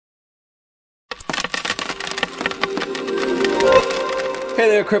Hey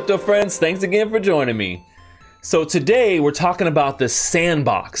there, crypto friends. Thanks again for joining me. So today we're talking about the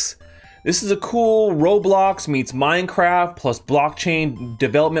Sandbox. This is a cool Roblox meets Minecraft plus blockchain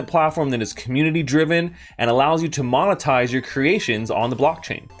development platform that is community driven and allows you to monetize your creations on the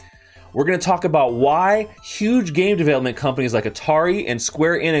blockchain. We're going to talk about why huge game development companies like Atari and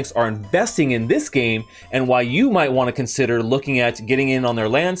Square Enix are investing in this game and why you might want to consider looking at getting in on their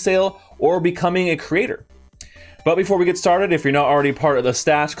land sale or becoming a creator. But before we get started, if you're not already part of the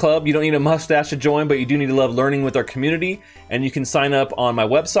Stash Club, you don't need a mustache to join, but you do need to love learning with our community. And you can sign up on my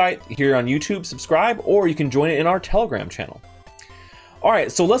website here on YouTube, subscribe, or you can join it in our Telegram channel. All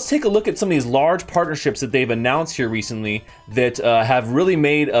right, so let's take a look at some of these large partnerships that they've announced here recently that have really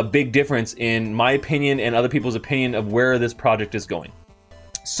made a big difference in my opinion and other people's opinion of where this project is going.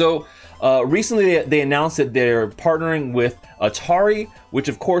 So recently they announced that they're partnering with Atari, which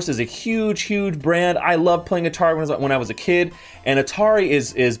of course is a huge brand. I loved playing Atari when I was a kid, and Atari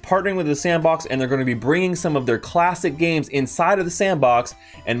is partnering with the Sandbox, and they're going to be bringing some of their classic games inside of the Sandbox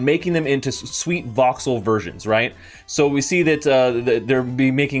and making them into sweet voxel versions, right? So we see that they'll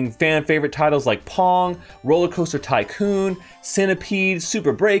be making fan favorite titles like Pong, Roller Coaster Tycoon, Centipede,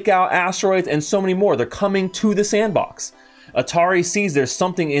 Super Breakout, Asteroids, and so many more. They're coming to the Sandbox. Atari sees there's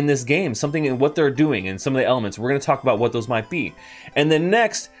something in this game, something in what they're doing and some of the elements. We're going to talk about what those might be. And then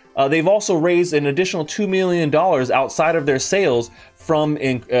next, they've also raised an additional $2 million outside of their sales from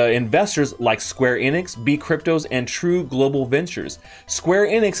investors like Square Enix, B Cryptos, and True Global Ventures. Square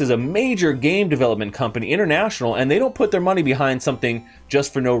Enix is a major game development company, international, and they don't put their money behind something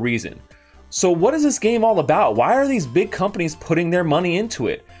just for no reason. So what is this game all about? Why are these big companies putting their money into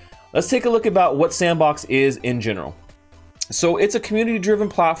it? Let's take a look about what Sandbox is in general. So it's a community-driven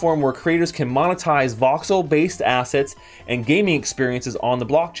platform where creators can monetize voxel-based assets and gaming experiences on the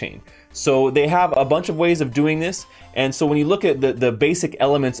blockchain. So they have a bunch of ways of doing this, and so when you look at the basic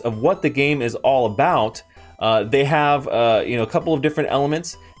elements of what the game is all about, they have a couple of different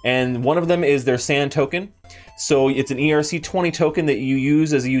elements, and one of them is their Sand token. So it's an ERC20 token that you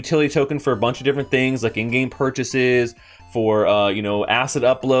use as a utility token for a bunch of different things like in-game purchases, for asset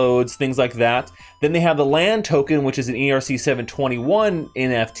uploads, things like that. Then they have the land token, which is an ERC721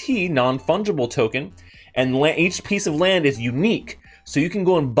 NFT, non-fungible token, and each piece of land is unique. So you can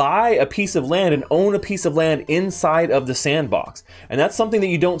go and buy a piece of land and own a piece of land inside of the Sandbox. And that's something that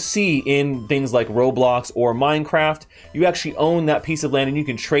you don't see in things like Roblox or Minecraft. You actually own that piece of land and you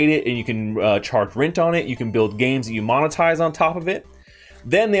can trade it and you can charge rent on it. You can build games that you monetize on top of it.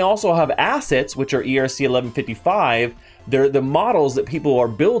 Then they also have assets, which are ERC1155. They're the models that people are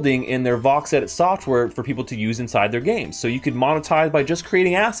building in their Vox Edit software for people to use inside their games. So you could monetize by just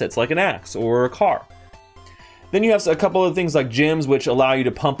creating assets like an axe or a car. Then you have a couple of things like gems, which allow you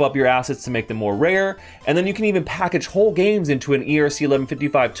to pump up your assets to make them more rare. And then you can even package whole games into an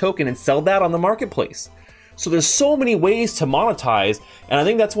ERC1155 token and sell that on the marketplace. So there's so many ways to monetize, and I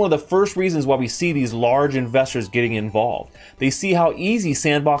think that's one of the first reasons why we see these large investors getting involved. They see how easy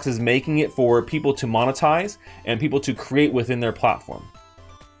Sandbox is making it for people to monetize and people to create within their platform.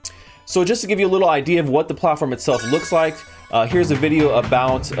 So just to give you a little idea of what the platform itself looks like, here's a video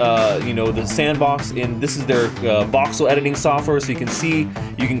about the Sandbox. This is their voxel editing software, so you can see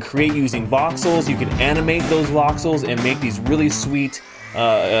you can create using voxels, you can animate those voxels and make these really sweet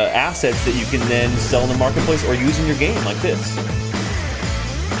assets that you can then sell in the marketplace or use in your game like this.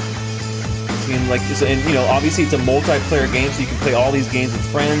 And obviously it's a multiplayer game, so you can play all these games with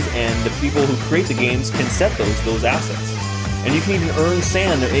friends, and the people who create the games can set those assets. And you can even earn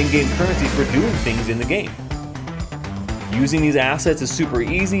sand, their in-game currency, for doing things in the game. Using these assets is super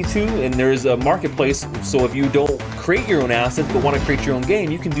easy too, and there's a marketplace, so if you don't create your own assets but want to create your own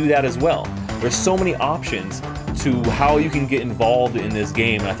game, you can do that as well. There's so many options to how you can get involved in this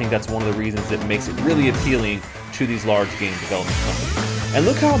game, and I think that's one of the reasons that makes it really appealing to these large game development companies. And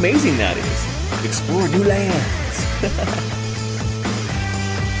look how amazing that is. Explore new lands.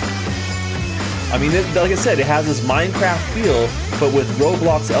 I mean, like I said, it has this Minecraft feel, but with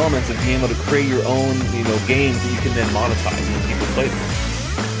Roblox elements of being able to create your own, games that you can then monetize and people play them.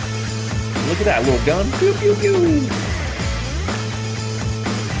 Look at that little gun. Pew, pew, pew.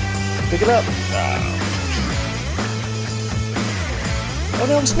 Pick it up. Oh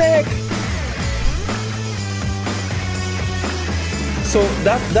no, snake! So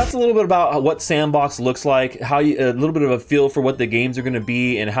that's a little bit about what Sandbox looks like, how you, a little bit of a feel for what the games are going to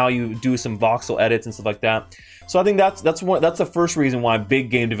be, and how you do some voxel edits and stuff like that. So I think that's the first reason why big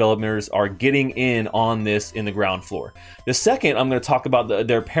game developers are getting in on this in the ground floor. The second, I'm going to talk about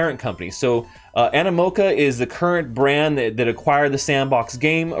their parent company. So Animoca is the current brand that acquired the Sandbox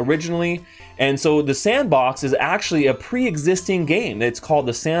game originally, and so the Sandbox is actually a pre-existing game. It's called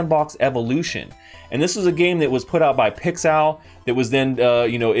the Sandbox Evolution, and this was a game that was put out by Pixel that was then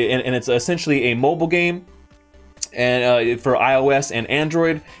and it's essentially a mobile game. And for iOS and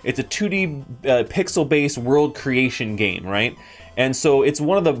Android, it's a 2D pixel-based world creation game, right? And so it's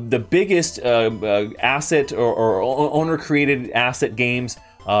one of the biggest asset or owner-created asset games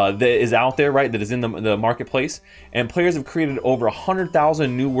that is out there, right? That is in the marketplace. And players have created over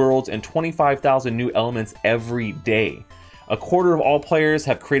 100,000 new worlds and 25,000 new elements every day. A quarter of all players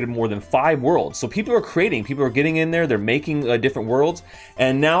have created more than 5 worlds. So people are getting in there, they're making different worlds,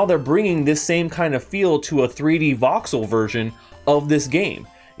 and now they're bringing this same kind of feel to a 3D voxel version of this game.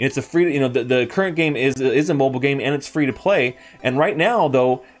 It's a free, the current game is a mobile game and it's free to play. And right now,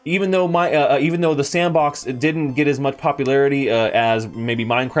 though, even though the Sandbox didn't get as much popularity as maybe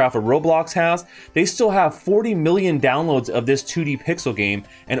Minecraft or Roblox has, they still have 40 million downloads of this 2D pixel game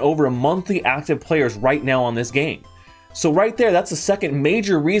and over a monthly active players right now on this game. So right there, that's the second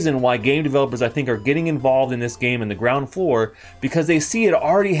major reason why game developers, I think, are getting involved in this game in the ground floor, because they see it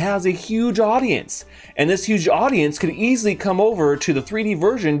already has a huge audience. And this huge audience could easily come over to the 3D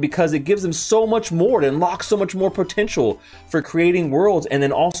version because it gives them so much more, it unlocks so much more potential for creating worlds and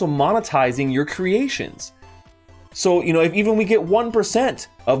then also monetizing your creations. So, if even we get 1%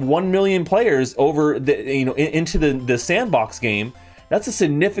 of 1 million players over into the Sandbox game, that's a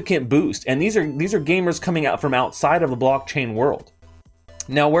significant boost, and these are gamers coming out from outside of the blockchain world.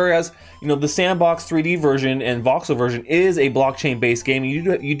 Now, whereas the Sandbox 3D version and voxel version is a blockchain-based game,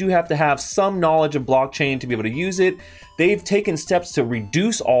 you do have to have some knowledge of blockchain to be able to use it. They've taken steps to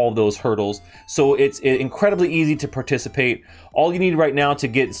reduce all of those hurdles, so it's incredibly easy to participate. All you need right now to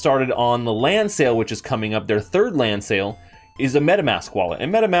get started on the land sale, which is coming up, their third land sale, is a MetaMask wallet.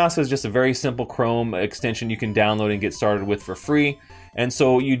 And MetaMask is just a very simple Chrome extension you can download and get started with for free. And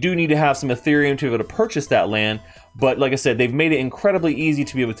so you do need to have some Ethereum to be able to purchase that land. But like I said, they've made it incredibly easy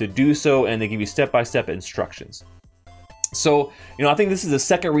to be able to do so, and they give you step-by-step instructions. So, I think this is the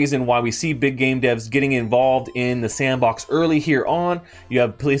second reason why we see big game devs getting involved in the Sandbox early here on. You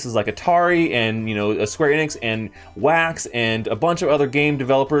have places like Atari and, Square Enix and Wax and a bunch of other game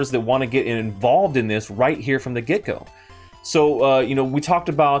developers that want to get involved in this right here from the get-go. So, we talked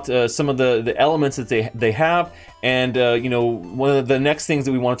about some of the elements that they have, and one of the next things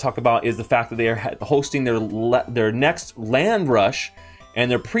that we want to talk about is the fact that they are hosting their next land rush and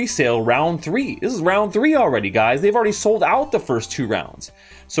their pre-sale round 3. This is round 3 already, guys. They've already sold out the first 2 rounds.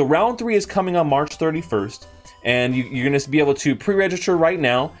 So round 3 is coming on March 31st, and you're going to be able to pre-register right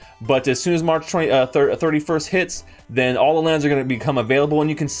now. But as soon as March 31st hits, then all the lands are going to become available, and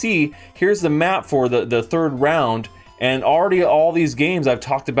you can see here's the map for the third round. And already all these games I've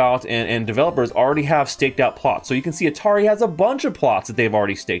talked about and developers already have staked out plots. So you can see Atari has a bunch of plots that they've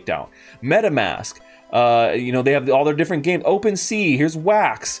already staked out. MetaMask, they have all their different games. OpenSea, here's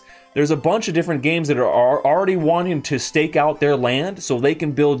Wax. There's a bunch of different games that are already wanting to stake out their land so they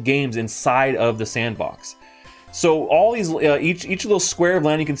can build games inside of the Sandbox. So all these, each little square of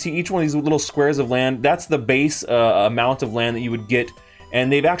land, you can see each one of these little squares of land, that's the base amount of land that you would get. And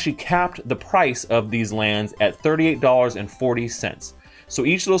they've actually capped the price of these lands at $38.40. So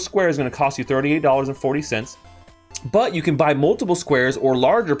each little square is going to cost you $38.40. But you can buy multiple squares or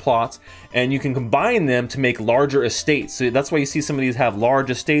larger plots, and you can combine them to make larger estates. So that's why you see some of these have large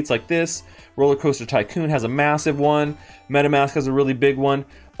estates like this. Roller Coaster Tycoon has a massive one. MetaMask has a really big one.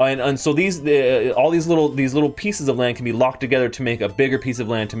 And so all these little pieces of land can be locked together to make a bigger piece of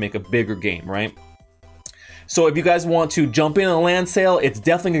land to make a bigger game, right? So if you guys want to jump in on a land sale, it's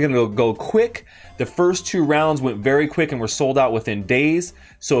definitely going to go quick. The first 2 rounds went very quick and were sold out within days.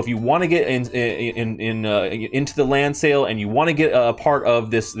 So if you want to get into the land sale and you want to get a part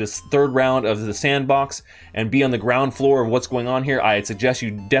of this third round of the Sandbox and be on the ground floor of what's going on here, I'd suggest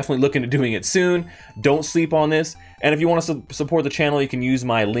you definitely look into doing it soon. Don't sleep on this. And if you want to support the channel, you can use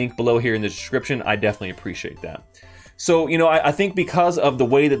my link below here in the description. I definitely appreciate that. So, I think because of the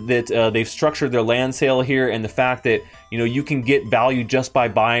way that they've structured their land sale here, and the fact that, you can get value just by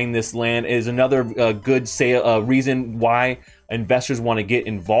buying this land, is another good reason why investors want to get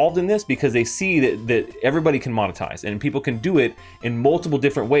involved in this, because they see that everybody can monetize, and people can do it in multiple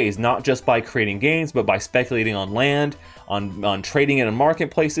different ways, not just by creating games, but by speculating on land, on trading it in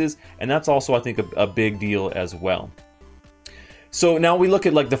marketplaces, and that's also, I think, a big deal as well. So now we look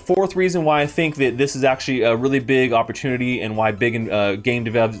at like the fourth reason why I think that this is actually a really big opportunity and why big game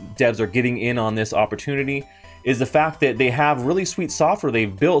devs are getting in on this opportunity is the fact that they have really sweet software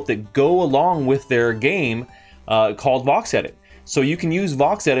they've built that go along with their game called VoxEdit. So you can use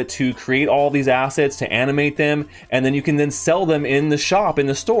VoxEdit to create all these assets, to animate them, and then you can then sell them in the shop, in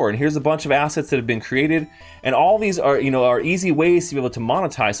the store. And here's a bunch of assets that have been created. And all these are, are easy ways to be able to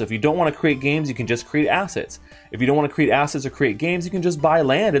monetize. So if you don't want to create games, you can just create assets. If you don't want to create assets or create games, you can just buy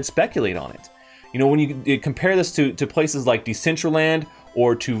land and speculate on it. When you compare this to places like Decentraland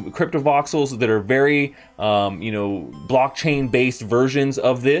or to CryptoVoxels that are very, blockchain-based versions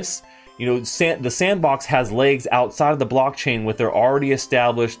of this, the Sandbox has legs outside of the blockchain with their already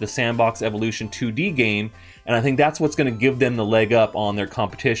established The Sandbox Evolution 2D game, and I think that's what's going to give them the leg up on their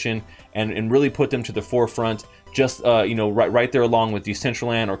competition and really put them to the forefront, just right there along with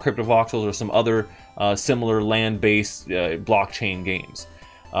Decentraland or CryptoVoxels or some other similar land-based blockchain games.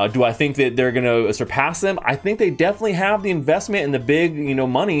 Do I think that they're going to surpass them? I think they definitely have the investment and the big,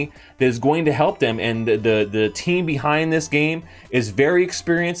 money that is going to help them. And the team behind this game is very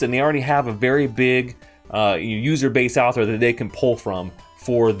experienced, and they already have a very big user base out there that they can pull from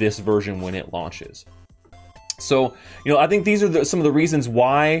for this version when it launches. So, I think these are some of the reasons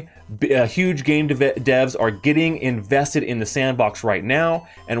why huge game devs are getting invested in the Sandbox right now,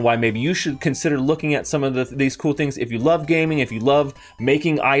 and why maybe you should consider looking at some of these cool things. If you love gaming, if you love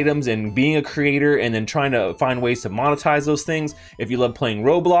making items and being a creator and then trying to find ways to monetize those things, if you love playing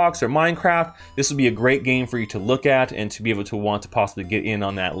Roblox or Minecraft, this would be a great game for you to look at and to be able to want to possibly get in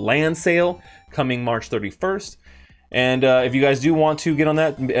on that land sale coming March 31st. And if you guys do want to get on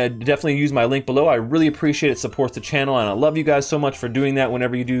that, definitely use my link below. I really appreciate it. It supports the channel, and I love you guys so much for doing that.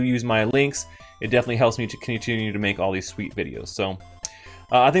 Whenever you do use my links, it definitely helps me to continue to make all these sweet videos. So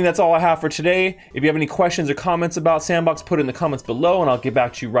I think that's all I have for today. If you have any questions or comments about Sandbox, put it in the comments below, and I'll get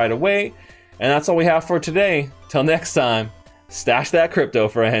back to you right away. And that's all we have for today. Till next time, stash that crypto,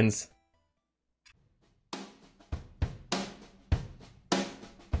 friends.